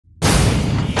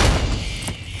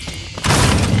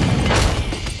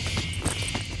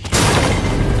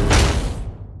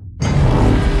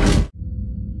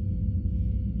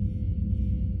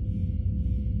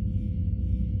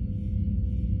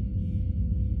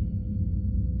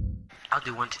I'll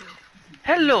do one too.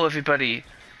 Hello everybody,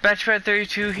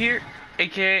 Batchpad32 here,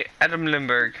 aka Adam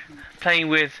Limburg, playing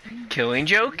with Killing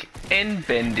Joke and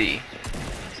Bendy.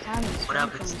 What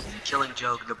up, it's Killing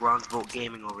Joke, the Bronze Bolt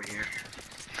Gaming over here.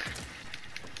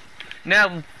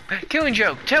 Now, Killing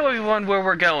Joke, tell everyone where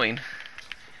we're going.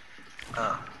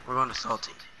 We're going to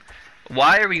Salty.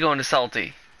 Why are we going to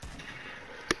Salty?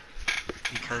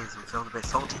 Because I'm feeling a bit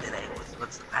salty today.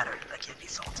 What's the matter? I can't be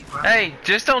salty, bro. Hey,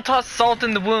 just don't toss salt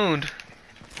in the wound.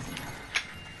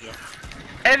 Yeah.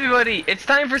 Everybody, it's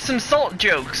time for some salt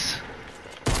jokes.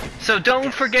 So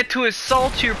don't forget to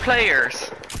assault your players.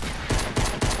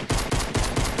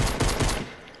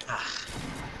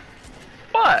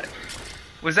 What?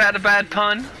 Was that a bad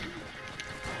pun?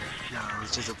 No, it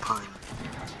was just a pun.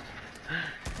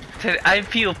 I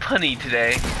feel punny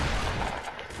today.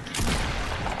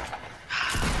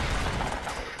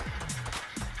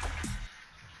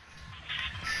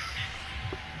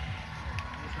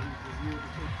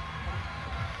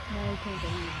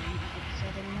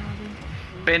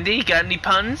 Bendy, got any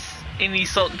puns? Any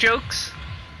salt jokes?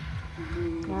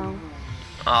 No.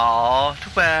 Aw,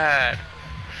 too bad.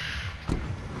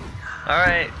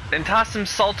 Alright, then toss some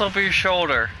salt over your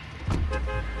shoulder. I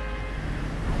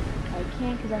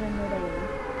can't because I'm in the way.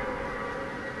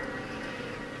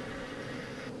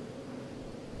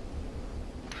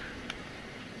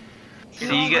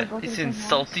 See you guys in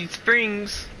Salty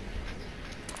Springs.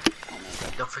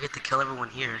 Don't forget to kill everyone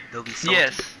here. They'll be salty.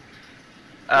 Yes.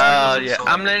 Yeah,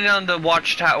 I'm landing on the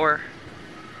watchtower.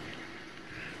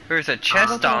 There's a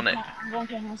chest on it. I'm going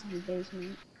to a house in the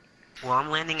basement. Well, I'm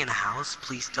landing in a house.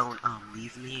 Please don't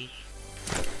leave me.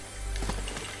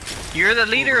 You're the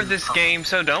leader of this game,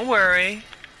 so don't worry.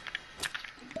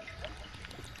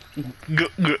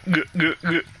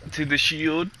 To the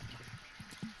shield.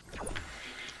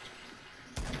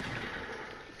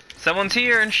 Someone's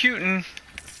here and shooting.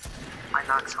 I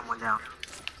knocked someone down.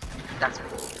 That's me.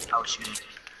 I was shooting.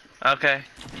 Okay.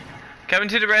 Coming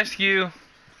to the rescue.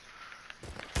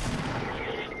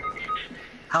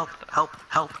 Help, help,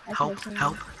 help, help,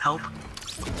 help, help.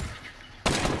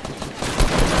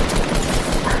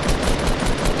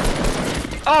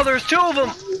 Oh, there's two of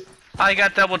them! I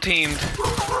got double teamed.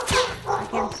 I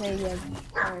can't say yet.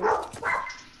 Sorry.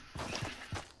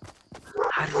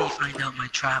 How did he find out my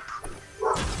trap?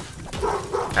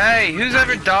 Hey, whose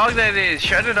ever dog that is?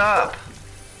 Shut it up.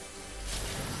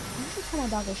 Who's the kind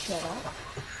of dog that shut up?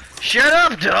 Shut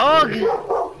up, dog! Wait,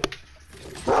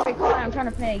 quiet, I'm trying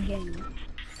to play a game.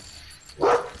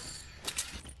 Oh,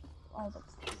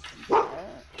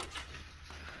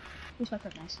 here's my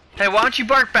nice. Hey, why don't you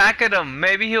bark back at him?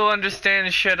 Maybe he'll understand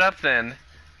and shut up then.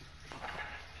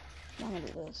 I'm gonna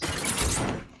do this.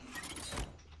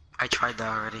 I tried that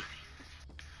already.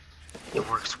 It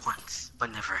works once,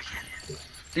 but never again.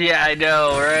 Yeah, I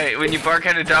know, right? When you bark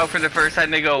at a dog for the first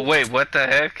time, they go, wait, what the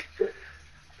heck?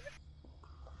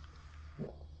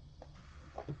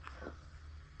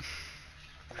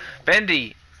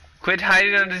 Bendy, quit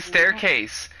hiding under the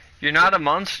staircase. You're not a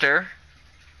monster.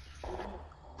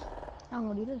 I'm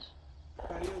gonna do this.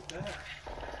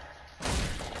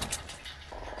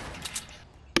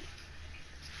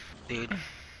 Dude,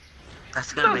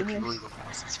 that's gonna make people even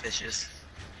more suspicious.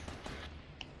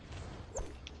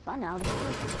 Bye now.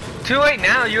 Too late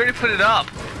now, you already put it up.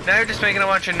 Now you're just making a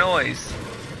bunch of noise.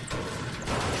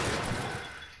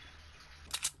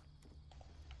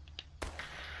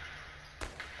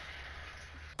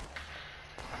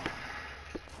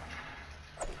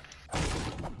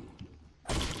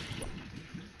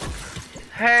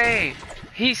 Hey,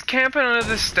 he's camping under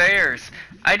the stairs.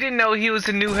 I didn't know he was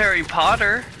the new Harry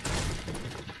Potter.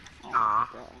 Aw.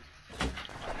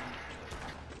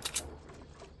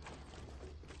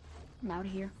 I'm out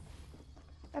of here.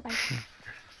 Bye bye.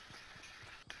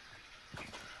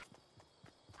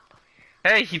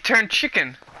 Hey, he turned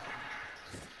chicken.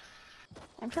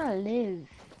 I'm trying to live.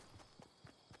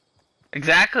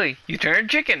 Exactly, you turned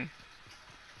chicken.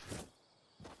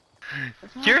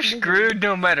 You're screwed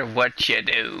no matter what you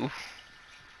do.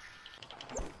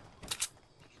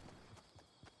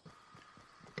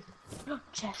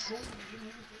 Chest.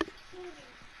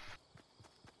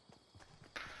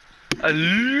 A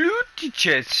loot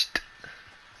chest.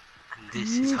 And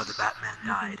this is how the Batman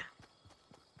died.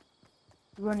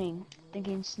 Running, then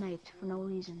getting sniped for no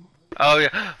reason. Oh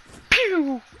yeah.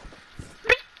 Pew!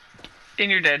 Beep! And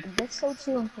you're dead. That's so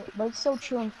true in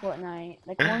Fortnite.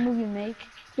 Like one move you make,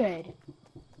 dead.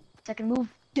 Second move,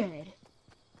 dead.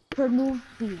 Third move,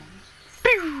 beams.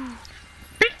 Pew!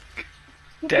 Beep!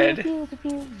 Dead. Pew, pew, pew,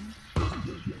 pew.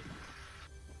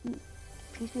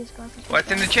 What's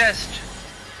in the chest?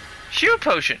 Shield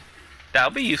potion.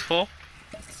 That'll be useful.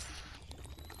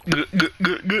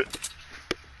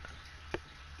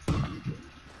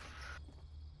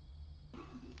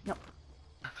 Nope.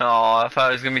 Oh, I thought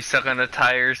I was gonna be stuck on the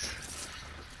tires.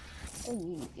 Oh,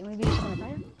 you want to be just on a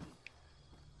tire?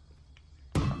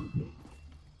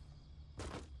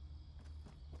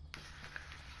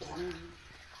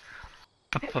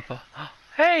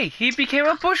 Hey, he became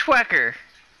a bushwhacker.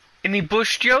 Any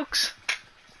bush jokes?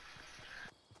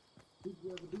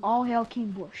 All hail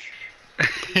King Bush.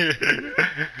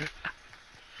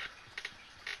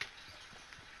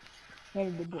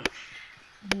 Head the bush.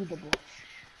 Be the bush.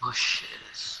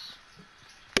 Bushes.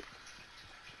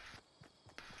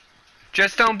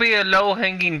 Just don't be a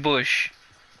low-hanging bush.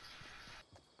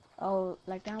 Oh,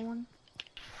 like that one?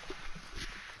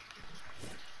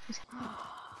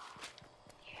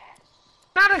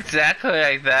 Not exactly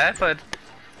like that, but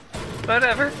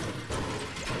whatever.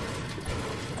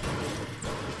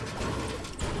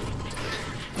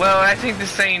 Well, I think the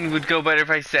saying would go better if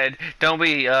I said, don't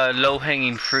be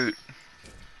low-hanging fruit.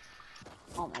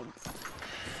 Oh my god.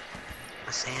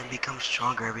 The sand becomes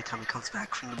stronger every time it comes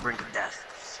back from the brink of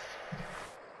death.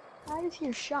 I just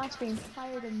hear shots being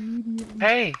fired immediately.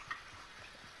 Hey!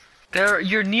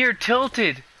 You're near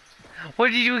tilted.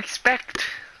 What did you expect?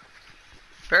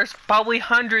 There's probably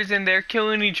hundreds in there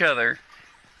killing each other.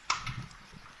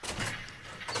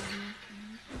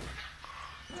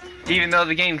 Even though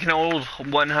the game can hold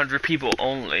 100 people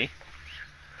only.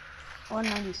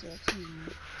 196.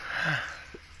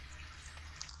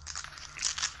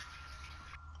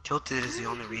 Tilted is the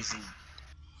only reason.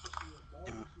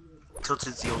 Tilted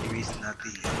is the only reason that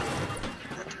the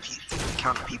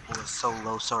count of people is so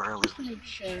low so early. Just make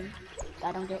sure that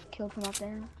I don't get killed from up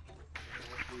there.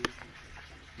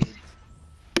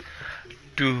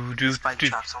 Spike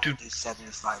traps only do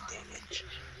 75 damage.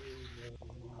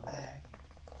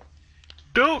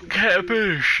 Don't camp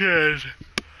in a shed.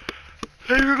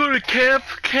 If you're gonna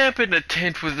camp in a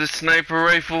tent with a sniper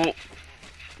rifle.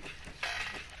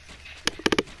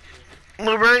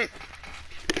 Alright?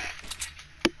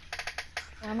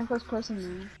 I'm the first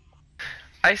person there.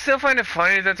 I still find it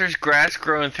funny that there's grass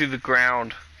growing through the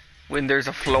ground when there's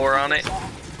a floor on it. Yeah,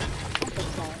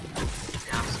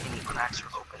 any cracks or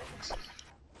openings.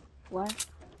 What?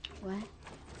 What?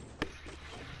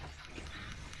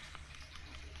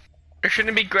 There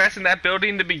shouldn't be grass in that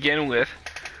building to begin with.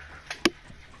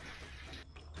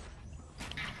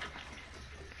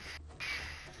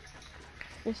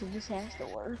 This has to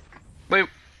work. Wait.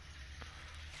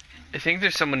 I think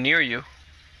there's someone near you.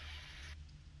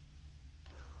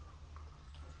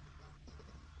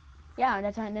 Yeah,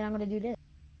 that's how, then I'm gonna do this.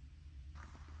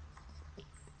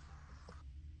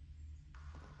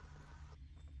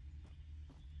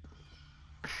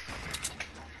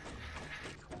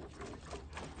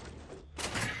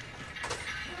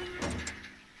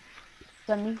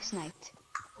 Suddenly sniped.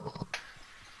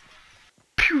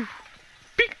 Pew!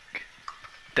 Pink!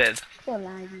 Dead. Still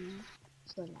alive, man.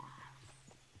 Still alive.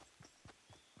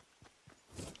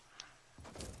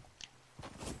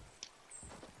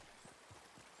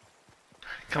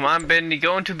 Come on, Bendy,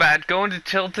 go into bat, go into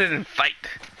tilted and fight.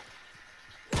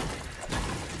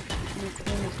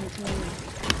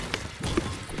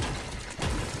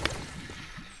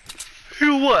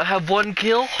 You what, have one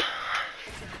kill?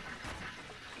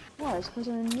 Well, it's because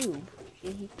I'm a noob.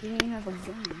 He didn't have a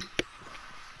gun.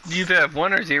 You either have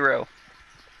 1 or 0.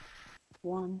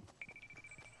 1.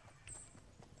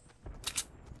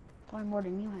 Probably more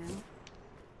than you have.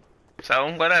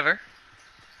 So, whatever.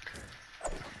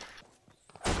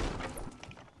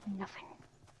 Nothing.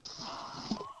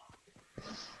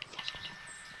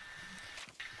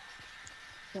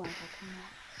 Why,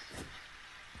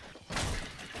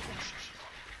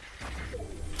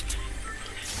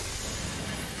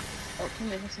 oh, can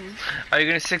you listen? Are you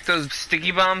gonna stick those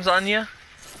sticky bombs on you?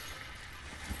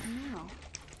 No.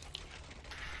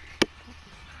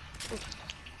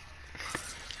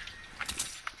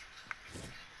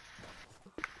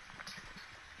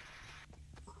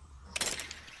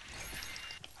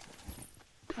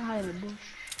 I hide in the bush.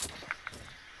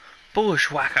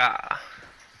 Bushwhacker.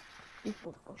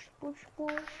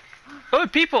 Bush. Oh,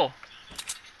 people!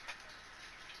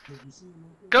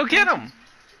 Go get him!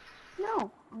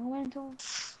 No, I went until.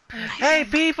 Hey,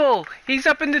 people! He's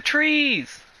up in the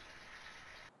trees!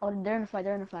 Oh, they're in a fight.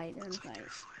 I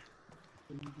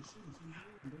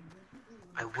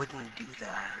wouldn't do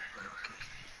that, but okay.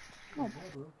 No,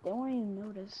 they won't even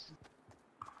notice.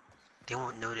 They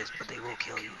won't notice, but they will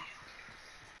kill you.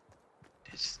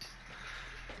 Just...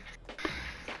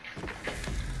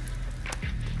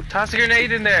 Toss a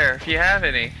grenade in there if you have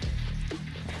any.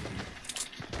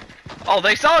 Oh,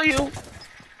 they saw you!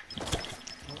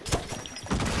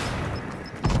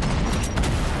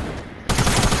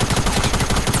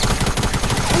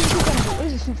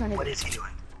 trying to What is he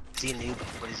doing? Is he a noob?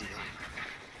 What is he doing?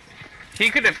 He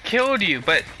could have killed you,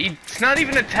 but he's not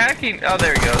even attacking. Oh,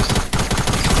 there he goes.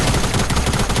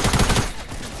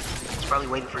 He's probably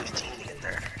waiting for his team to get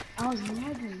there. I was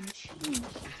lagging. Jeez.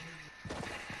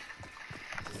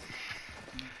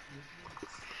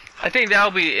 I think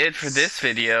that'll be it for this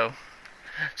video.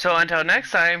 So until next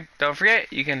time, don't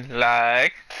forget, you can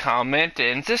like, comment,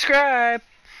 and subscribe.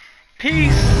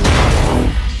 Peace!